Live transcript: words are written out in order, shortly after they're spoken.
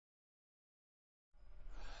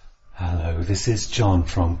this is John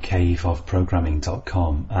from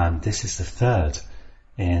caveofprogramming.com, and this is the third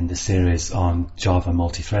in the series on Java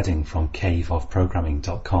multithreading from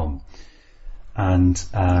caveofprogramming.com. And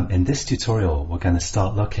in this tutorial we're going to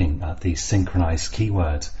start looking at the synchronized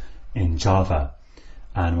keyword in Java,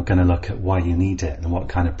 and we're going to look at why you need it and what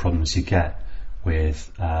kind of problems you get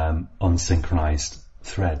with unsynchronized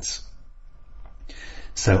threads.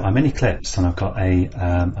 So I'm in Eclipse, and I've got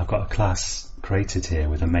a class created here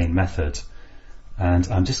with a main method, and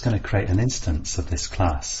I'm just going to create an instance of this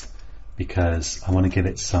class because I want to give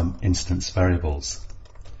it some instance variables,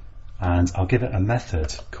 and I'll give it a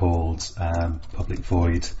method called public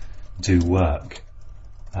void do work,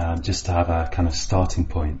 just to have a kind of starting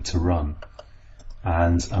point to run.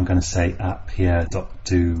 And I'm going to say app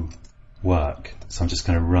here.do work, so I'm just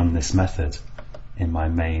going to run this method in my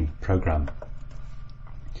main program.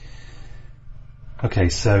 Okay,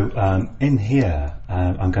 so in here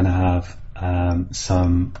I'm going to have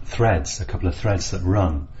some threads, a couple of threads that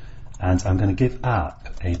run, and I'm going to give app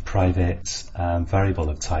a private variable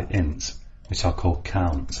of type int, which I'll call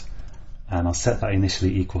count, and I'll set that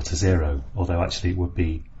initially equal to 0, although actually it would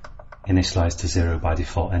be initialized to 0 by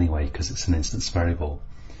default anyway because it's an instance variable.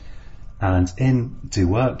 And in do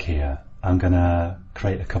work here I'm going to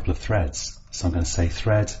create a couple of threads, so I'm going to say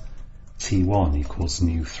thread t1 equals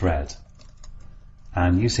new thread.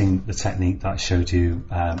 And using the technique that I showed you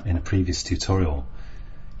in a previous tutorial,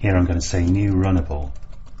 here I'm going to say new runnable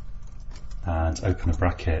and open a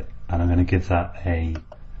bracket, and I'm going to give that a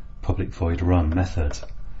public void run method,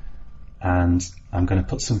 and I'm going to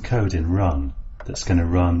put some code in run that's going to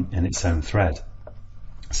run in its own thread.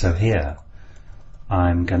 So here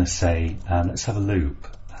I'm going to say let's have a loop,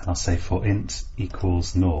 and I'll say for int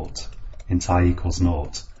equals 0, int I equals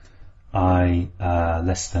 0, I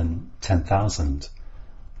less than 10,000,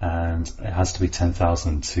 and it has to be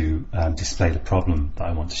 10,000 to display the problem that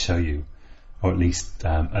I want to show you, or at least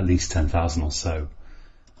 10,000 or so,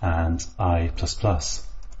 and I++.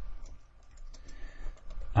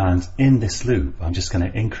 And in this loop I'm just going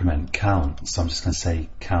to increment count, so I'm just going to say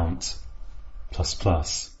count ++.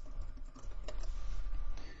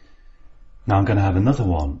 Now I'm going to have another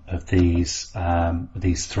one of these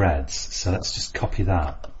threads, so let's just copy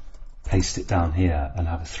that, paste it down here, and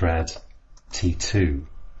have a thread t2.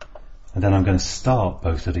 And then I'm going to start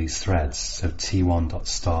both of these threads, so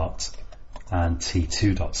t1.start and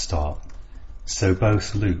t2.start. So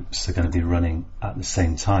both loops are going to be running at the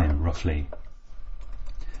same time, roughly.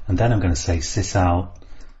 And then I'm going to say sysout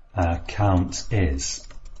count is,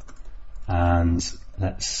 and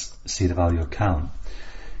let's see the value of count.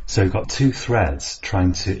 So we've got two threads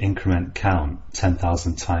trying to increment count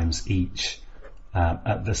 10,000 times each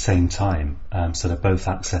at the same time, so they're both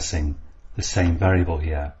accessing the same variable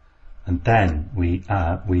here. And then we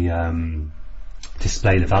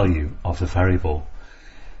display the value of the variable.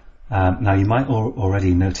 Now you might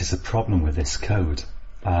already notice a problem with this code,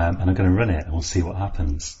 and I'm going to run it and we'll see what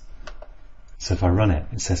happens. So if I run it,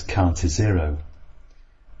 it says count is 0,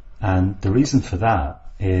 and the reason for that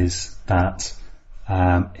is that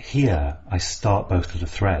here I start both of the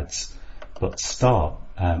threads, but start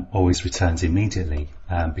always returns immediately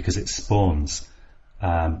because it spawns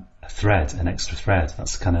a thread, an extra thread.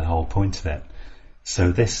 That's kind of the whole point of it.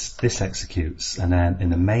 So this executes, and then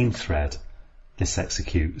in the main thread this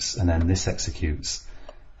executes, and then this executes,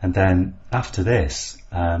 and then after this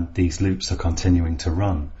these loops are continuing to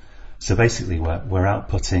run. So basically we're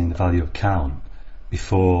outputting the value of count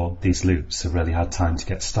before these loops have really had time to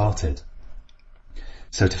get started.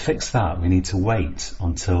 So to fix that we need to wait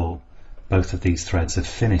until both of these threads have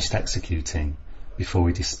finished executing before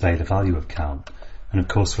we display the value of count. And of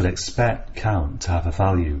course we'll expect count to have a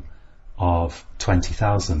value of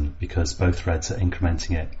 20,000 because both threads are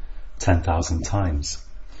incrementing it 10,000 times.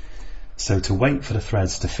 So to wait for the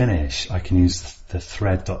threads to finish, I can use the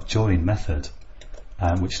thread.join method,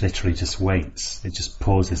 which literally just waits. It just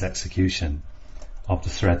pauses execution of the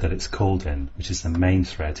thread that it's called in, which is the main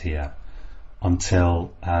thread here,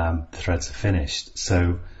 until the threads are finished.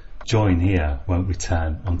 So join here won't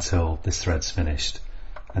return until this thread's finished,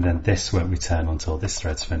 and then this won't return until this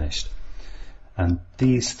thread's finished. And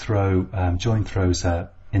these join throws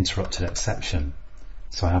are interrupted exception,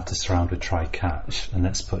 so I have to surround with try catch, and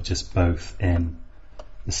let's put just both in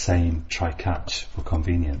the same try catch for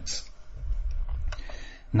convenience.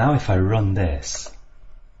 Now if I run this,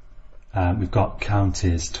 we've got count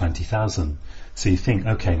is 20,000, so you think,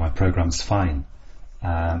 okay, my program's fine,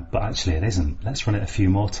 but actually it isn't. Let's run it a few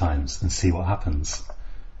more times and see what happens.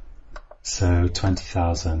 So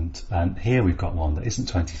 20,000, and here we've got one that isn't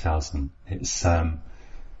 20,000. It's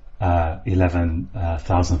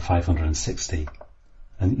 11,560.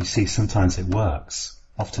 And you see sometimes it works,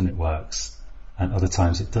 often it works, and other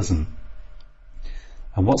times it doesn't.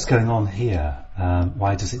 And what's going on here?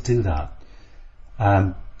 Why does it do that?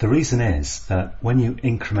 The reason is that when you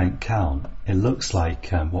increment count, it looks like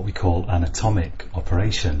what we call an atomic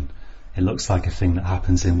operation. It looks like a thing that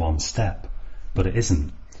happens in one step, but it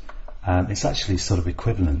isn't. It's actually sort of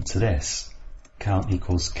equivalent to this. Count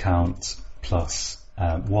equals count plus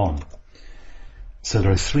 1. So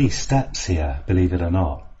there are 3 steps here, believe it or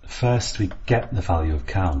not. First we get the value of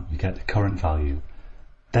count, we get the current value.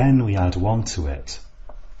 Then we add 1 to it.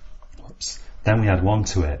 Then we add 1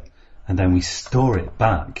 to it, and then we store it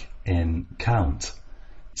back in count.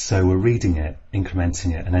 So we're reading it,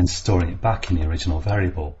 incrementing it, and then storing it back in the original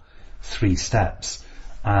variable. 3 steps.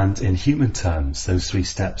 And in human terms, those 3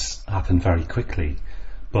 steps happen very quickly.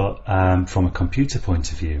 But from a computer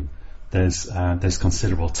point of view, there's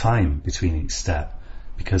considerable time between each step,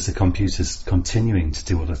 because the computer's continuing to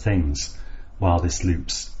do other things while this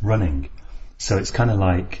loop's running. So it's kind of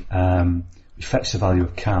like you fetch the value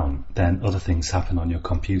of count, then other things happen on your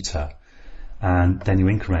computer, and then you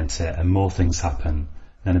increment it and more things happen,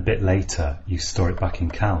 then a bit later you store it back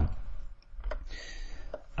in count.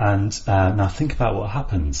 And now think about what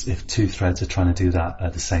happens if 2 threads are trying to do that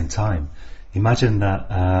at the same time. Imagine that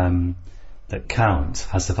that count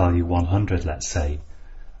has the value 100, let's say.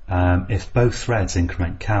 If both threads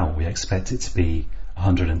increment count, we expect it to be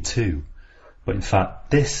 102. But in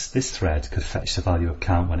fact, this thread could fetch the value of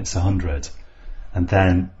count when it's 100. And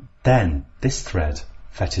then this thread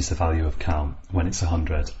fetches the value of count when it's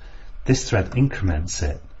 100. This thread increments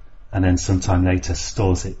it, and then sometime later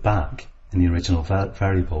stores it back in the original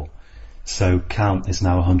variable. So count is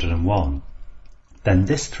now 101. Then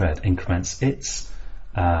this thread increments its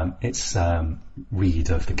read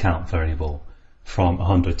of the count variable from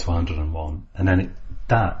 100 to 101, and then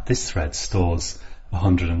this thread stores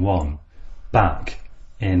 101 back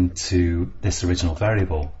into this original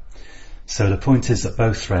variable. So the point is that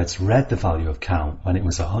both threads read the value of count when it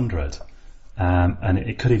was 100, and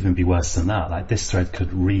it could even be worse than that. Like this thread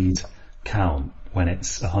could read count when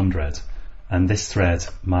it's 100, and this thread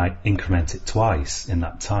might increment it twice in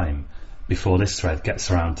that time before this thread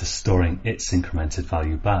gets around to storing its incremented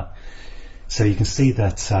value back. So you can see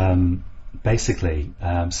that basically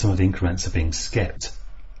some of the increments are being skipped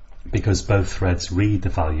because both threads read the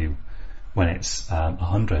value when it's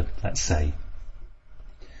 100, let's say.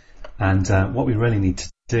 And what we really need to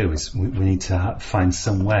do is we need to find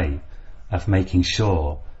some way of making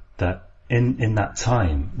sure that in that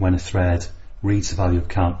time when a thread reads the value of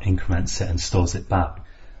count, increments it and stores it back,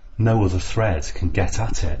 no other thread can get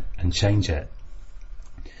at it and change it.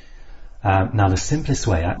 Now the simplest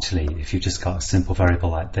way, actually, if you've just got a simple variable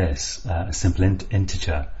like this, a simple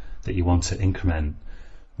integer that you want to increment,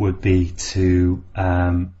 would be to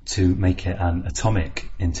make it an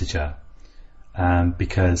atomic integer,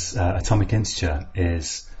 because atomic integer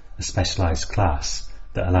is a specialized class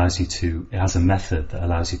that allows you to, it has a method that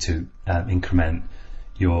allows you to increment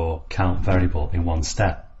your count variable in one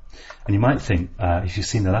step. And you might think, if you've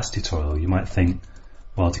seen the last tutorial, you might think,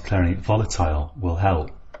 well, declaring it volatile will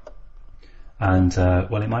help. And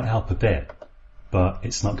well, it might help a bit, but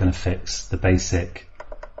it's not going to fix the basic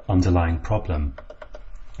underlying problem,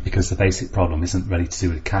 because the basic problem isn't really to do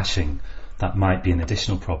with caching. That might be an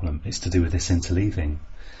additional problem. It's to do with this interleaving.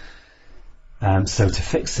 So to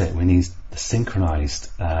fix it, we need the synchronized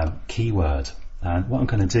keyword. And what I'm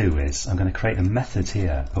going to do is I'm going to create a method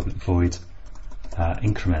here, public void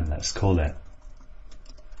increment, let's call it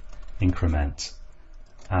increment.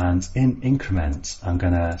 And in increment, I'm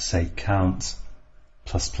going to say count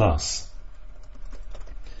plus plus,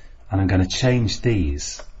 and I'm going to change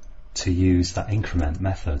these to use that increment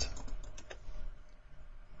method.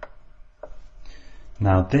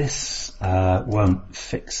 Now this won't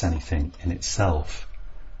fix anything in itself,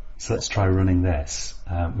 so let's try running this.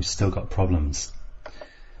 We've still got problems.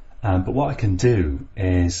 But what I can do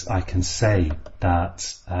is I can say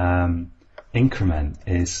that increment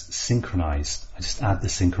is synchronized. I just add the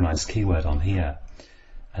synchronized keyword on here,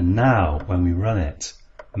 and now when we run it,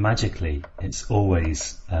 magically it's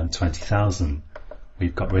always 20,000.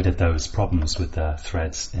 We've got rid of those problems with the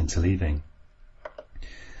threads interleaving.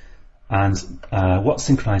 And what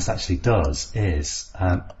synchronized actually does is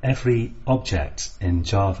every object in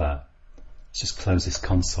Java, let's just close this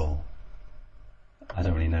console. I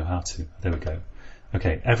don't really know how to. There we go.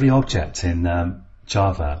 Okay, every object in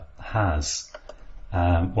Java has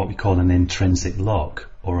what we call an intrinsic lock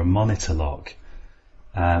or a monitor lock.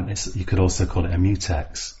 You could also call it a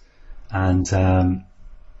mutex. And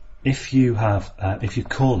if you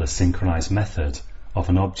call a synchronized method of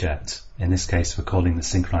an object, in this case we're calling the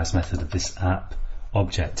synchronized method of this app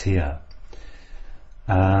object here,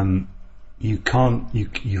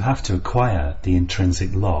 you have to acquire the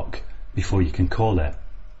intrinsic lock before you can call it.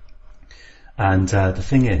 And the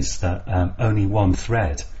thing is that only one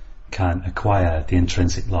thread can acquire the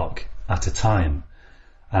intrinsic lock at a time.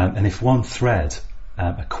 And if one thread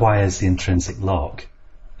acquires the intrinsic lock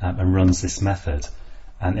and runs this method,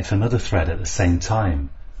 and if another thread at the same time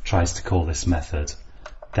tries to call this method,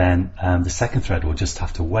 then the second thread will just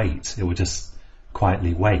have to wait. It will just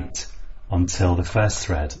quietly wait until the first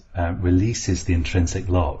thread releases the intrinsic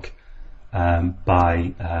lock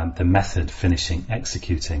by the method finishing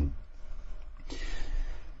executing.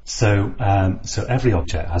 So every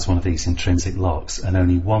object has one of these intrinsic locks, and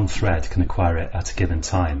only one thread can acquire it at a given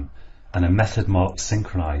time. And a method marked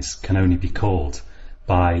synchronized can only be called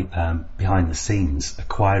by behind the scenes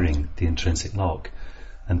acquiring the intrinsic lock,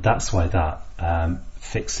 and that's why that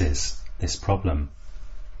fixes this problem.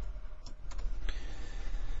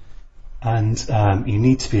 And you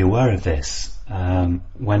need to be aware of this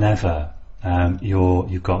whenever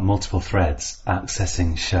you've got multiple threads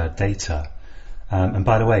accessing shared data. And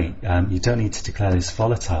by the way, you don't need to declare this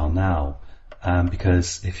volatile now,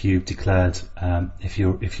 because if you've declared, if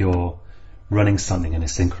you're running something in a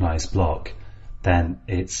synchronized block, then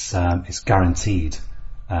it's guaranteed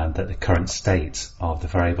that the current state of the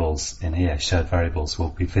variables in here, shared variables, will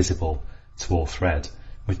be visible to all threads,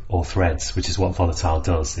 which is what volatile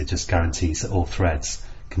does. It just guarantees that all threads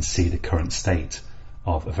can see the current state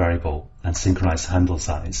of a variable, and synchronized handles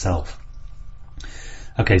that itself.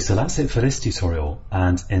 Okay, so that's it for this tutorial,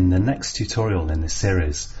 and in the next tutorial in this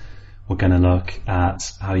series we're going to look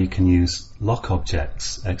at how you can use lock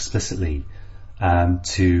objects explicitly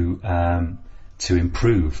to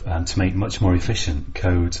improve and to make much more efficient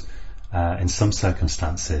code in some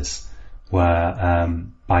circumstances where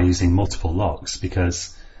by using multiple locks,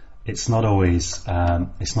 because it's not always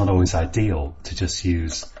ideal to just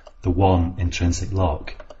use the one intrinsic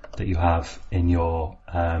lock that you have in your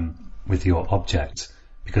with your object,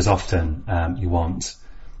 because often you want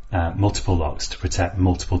multiple locks to protect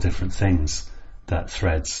multiple different things that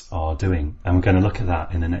threads are doing, and we're going to look at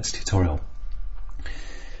that in the next tutorial.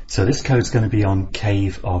 So this code is going to be on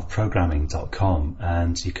caveofprogramming.com,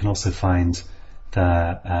 and you can also find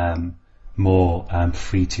the more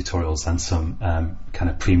free tutorials and some kind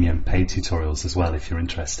of premium paid tutorials as well if you're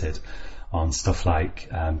interested, on stuff like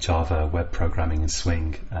Java, web programming and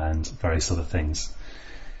Swing and various other things.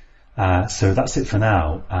 So that's it for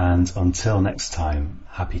now, and until next time,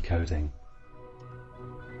 happy coding.